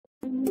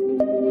Felix,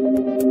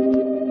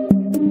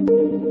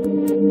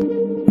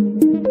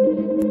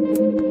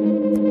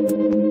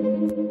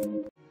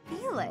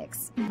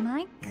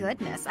 my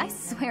goodness, I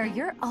swear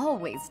you're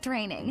always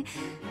training.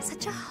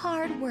 Such a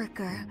hard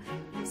worker.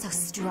 So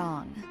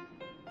strong.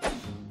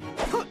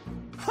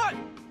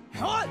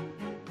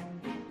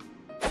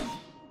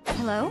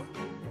 Hello?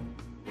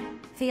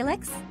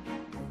 Felix?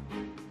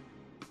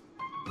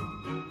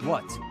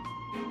 What?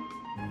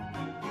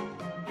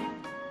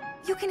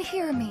 You can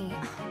hear me.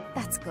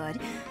 That's good.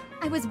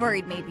 I was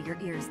worried maybe your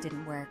ears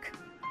didn't work.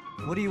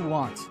 What do you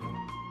want?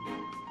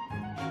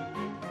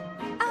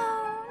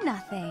 Oh,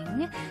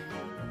 nothing.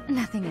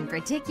 Nothing in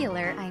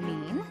particular, I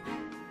mean.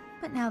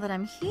 But now that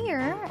I'm here,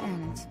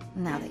 and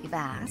now that you've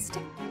asked,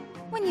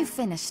 when you've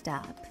finished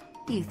up,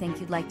 do you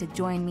think you'd like to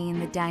join me in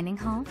the dining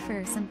hall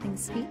for something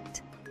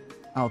sweet?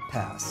 I'll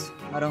pass.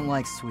 I don't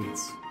like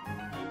sweets.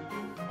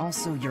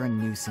 Also, you're a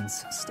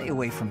nuisance. Stay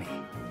away from me.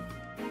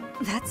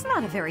 That's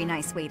not a very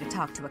nice way to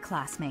talk to a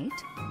classmate.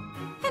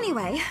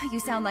 Anyway, you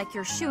sound like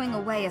you're shooing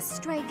away a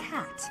stray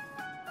cat.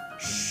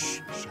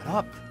 Shh, shut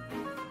up.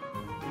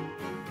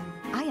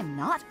 I am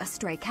not a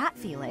stray cat,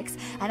 Felix,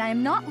 and I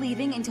am not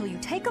leaving until you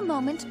take a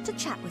moment to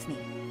chat with me.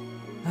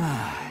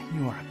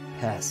 You are a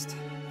pest.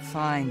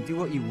 Fine, do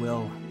what you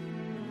will.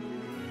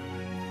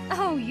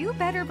 Oh, you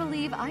better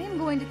believe I am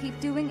going to keep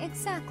doing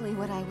exactly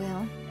what I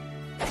will.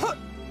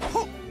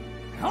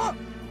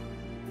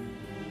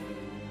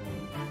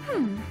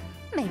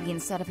 Maybe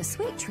instead of a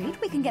sweet treat,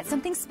 we can get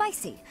something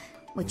spicy.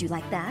 Would you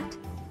like that?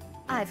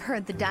 I've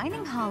heard the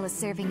dining hall is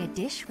serving a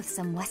dish with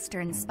some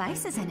Western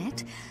spices in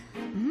it.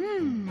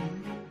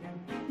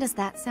 Does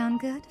that sound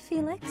good,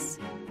 Felix?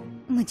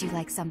 Would you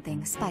like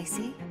something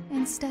spicy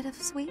instead of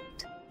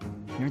sweet?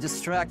 You're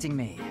distracting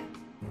me.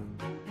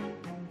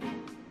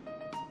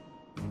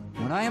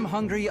 When I am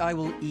hungry, I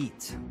will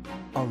eat.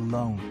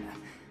 Alone.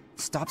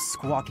 Stop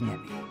squawking at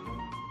me.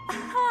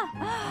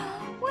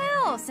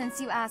 Well,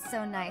 since you asked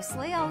so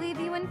nicely, I'll leave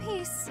you in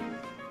peace.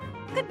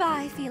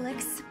 Goodbye,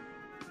 Felix.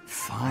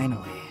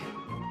 Finally.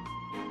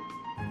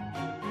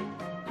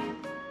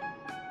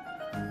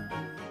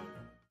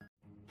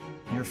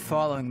 You're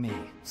following me.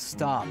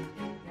 Stop.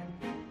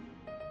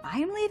 I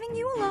am leaving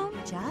you alone,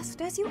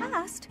 just as you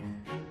asked.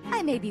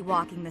 I may be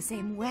walking the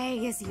same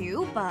way as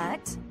you,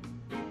 but...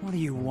 What do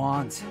you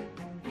want?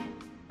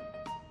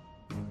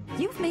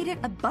 You've made it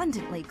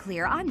abundantly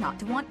clear I'm not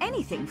to want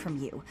anything from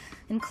you,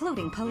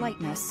 including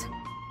politeness.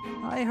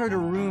 I heard a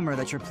rumor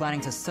that you're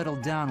planning to settle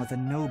down with a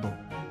noble.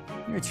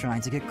 You're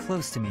trying to get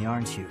close to me,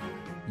 aren't you?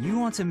 You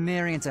want to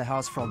marry into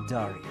House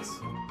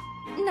Fraldarius.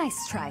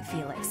 Nice try,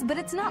 Felix, but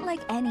it's not like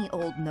any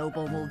old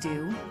noble will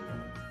do.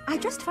 I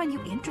just find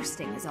you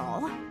interesting is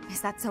all.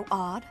 Is that so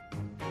odd?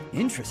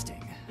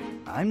 Interesting?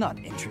 I'm not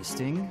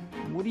interesting.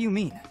 What do you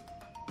mean?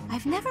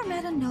 I've never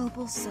met a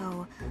noble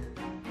so...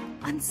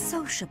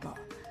 unsociable.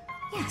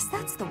 Yes,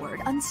 that's the word,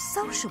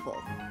 unsociable.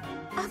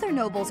 Other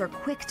nobles are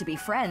quick to be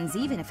friends,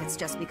 even if it's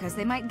just because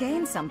they might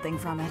gain something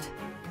from it.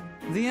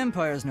 The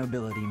Empire's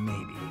nobility,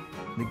 maybe.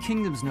 The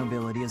Kingdom's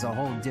nobility is a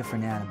whole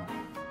different animal.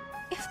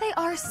 If they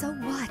are, so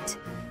what?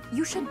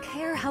 You should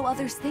care how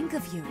others think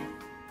of you.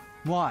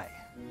 Why?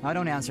 I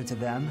don't answer to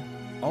them.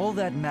 All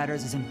that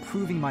matters is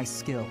improving my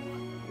skill.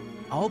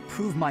 I'll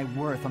prove my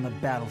worth on the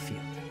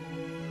battlefield.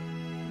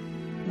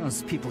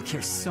 Those people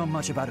care so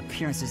much about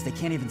appearances they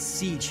can't even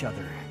see each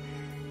other.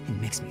 It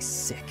makes me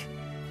sick.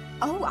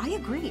 Oh, I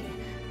agree.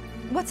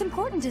 What's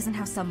important isn't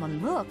how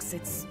someone looks,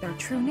 it's their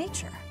true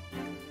nature.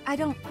 I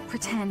don't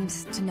pretend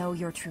to know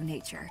your true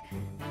nature.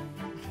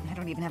 I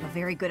don't even have a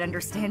very good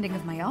understanding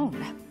of my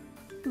own.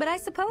 But I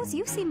suppose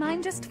you see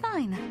mine just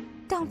fine,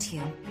 don't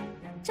you?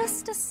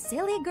 Just a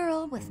silly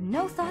girl with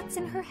no thoughts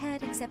in her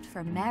head except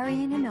for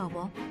marrying a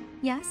noble.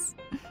 Yes?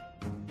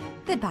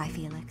 Goodbye,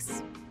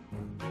 Felix.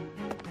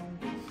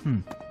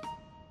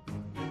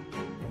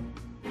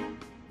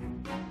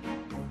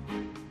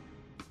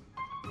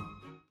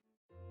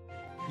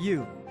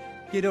 You,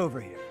 get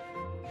over here.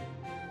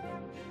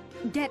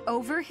 Get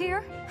over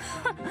here?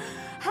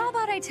 How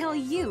about I tell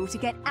you to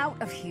get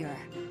out of here?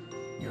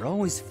 You're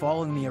always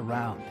following me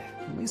around.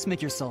 At least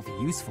make yourself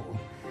useful.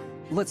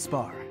 Let's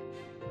spar.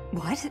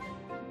 What?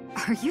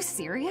 Are you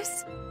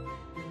serious?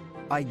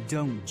 I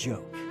don't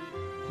joke.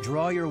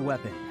 Draw your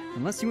weapon,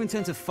 unless you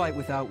intend to fight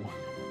without one.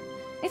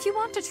 If you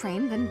want to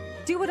train, then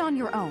do it on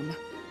your own.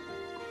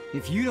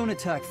 If you don't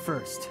attack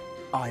first,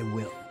 I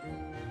will.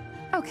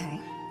 Okay.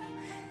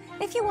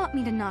 If you want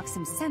me to knock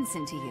some sense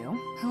into you,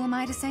 who am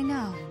I to say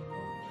no?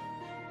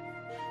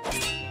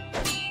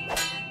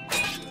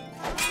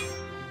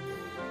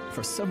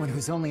 For someone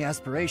whose only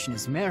aspiration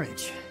is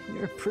marriage,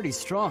 you're pretty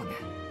strong.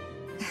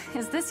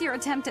 Is this your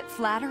attempt at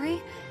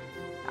flattery?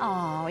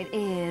 Oh, it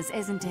is,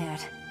 isn't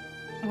it?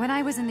 When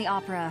I was in the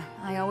opera,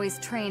 I always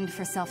trained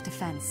for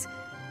self-defense.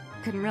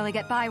 Couldn't really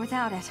get by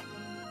without it.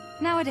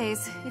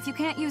 Nowadays, if you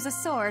can't use a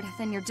sword,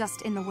 then you're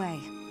just in the way.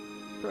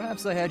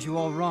 Perhaps I had you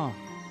all wrong.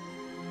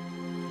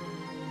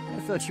 I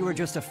thought you were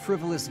just a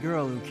frivolous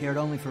girl who cared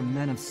only for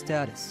men of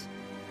status.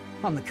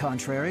 On the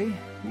contrary,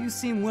 you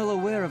seem well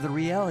aware of the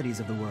realities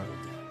of the world.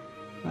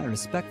 I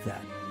respect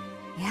that.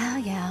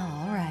 Yeah,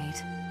 all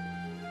right.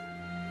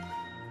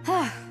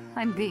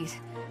 I'm beat.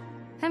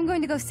 I'm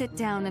going to go sit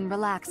down and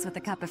relax with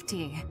a cup of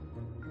tea.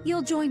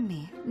 You'll join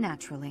me,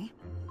 naturally.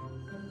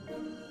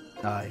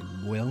 I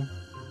will?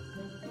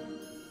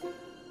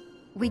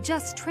 We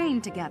just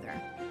trained together.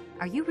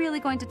 Are you really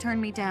going to turn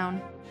me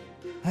down?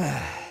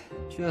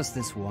 Just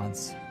this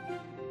once.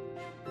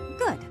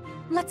 Good.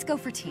 Let's go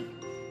for tea.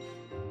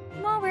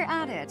 While we're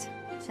at it,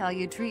 shall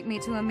you treat me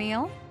to a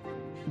meal?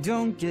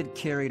 Don't get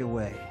carried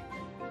away.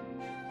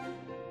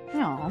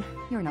 No,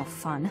 you're no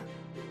fun.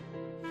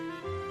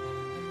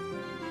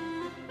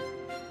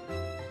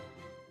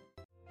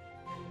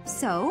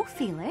 So,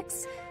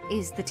 Felix,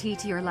 is the tea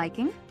to your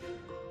liking?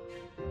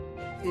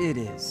 It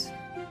is.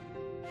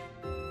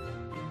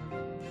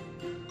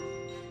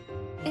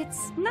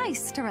 It's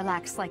nice to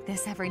relax like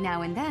this every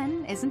now and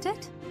then, isn't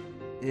it?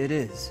 It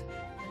is.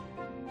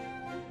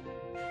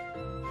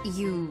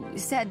 You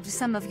said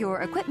some of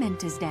your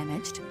equipment is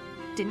damaged,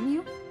 didn't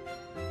you?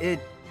 It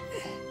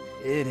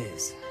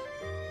is.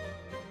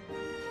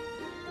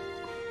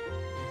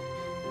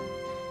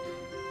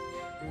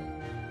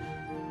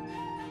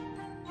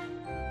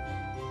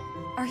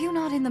 Are you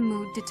not in the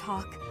mood to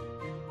talk?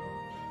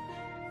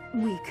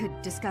 We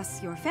could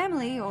discuss your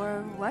family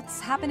or what's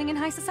happening in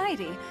high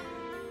society.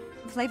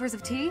 Flavors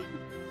of tea?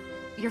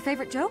 Your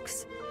favorite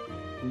jokes?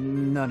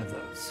 None of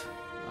those.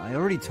 I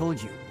already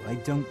told you, I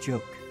don't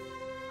joke.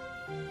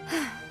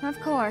 Of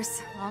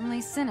course,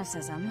 only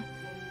cynicism.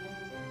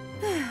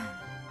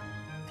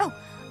 Oh,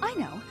 I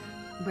know.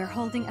 We're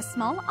holding a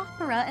small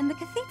opera in the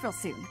cathedral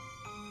soon.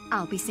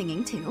 I'll be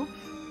singing too.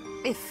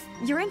 If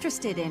you're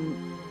interested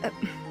in...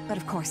 but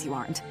of course you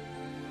aren't.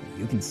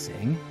 You can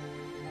sing?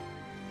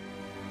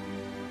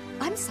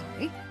 I'm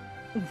sorry.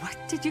 What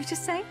did you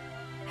just say?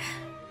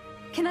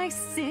 Can I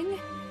sing?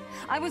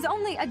 I was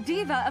only a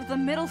diva of the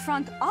Middle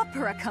Front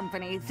Opera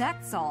Company,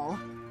 that's all.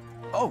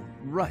 Oh,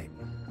 right.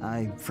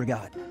 I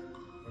forgot.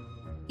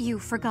 You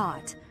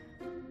forgot.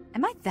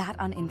 Am I that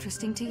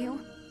uninteresting to you?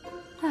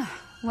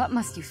 What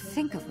must you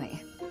think of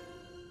me?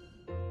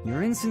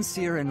 You're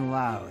insincere and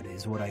loud,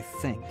 is what I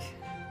think.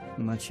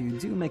 But you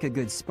do make a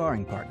good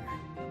sparring partner.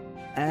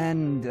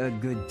 And a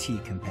good tea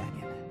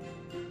companion.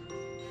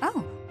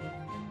 Oh.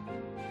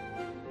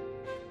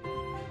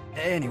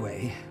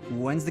 Anyway,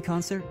 when's the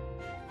concert?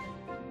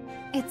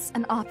 It's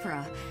an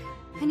opera,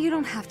 and you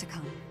don't have to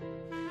come.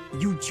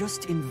 You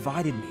just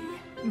invited me.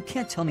 You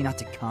can't tell me not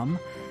to come.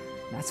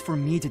 That's for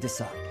me to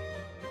decide.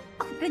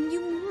 Oh, then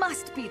you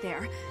must be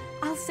there.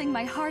 I'll sing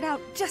my heart out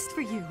just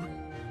for you.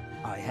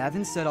 I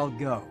haven't said I'll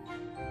go.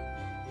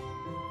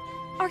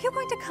 Are you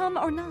going to come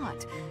or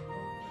not?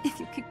 If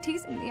you keep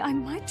teasing me, I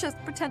might just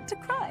pretend to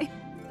cry.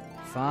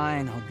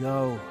 Fine, I'll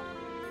go.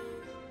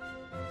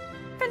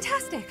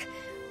 Fantastic!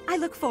 I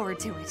look forward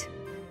to it.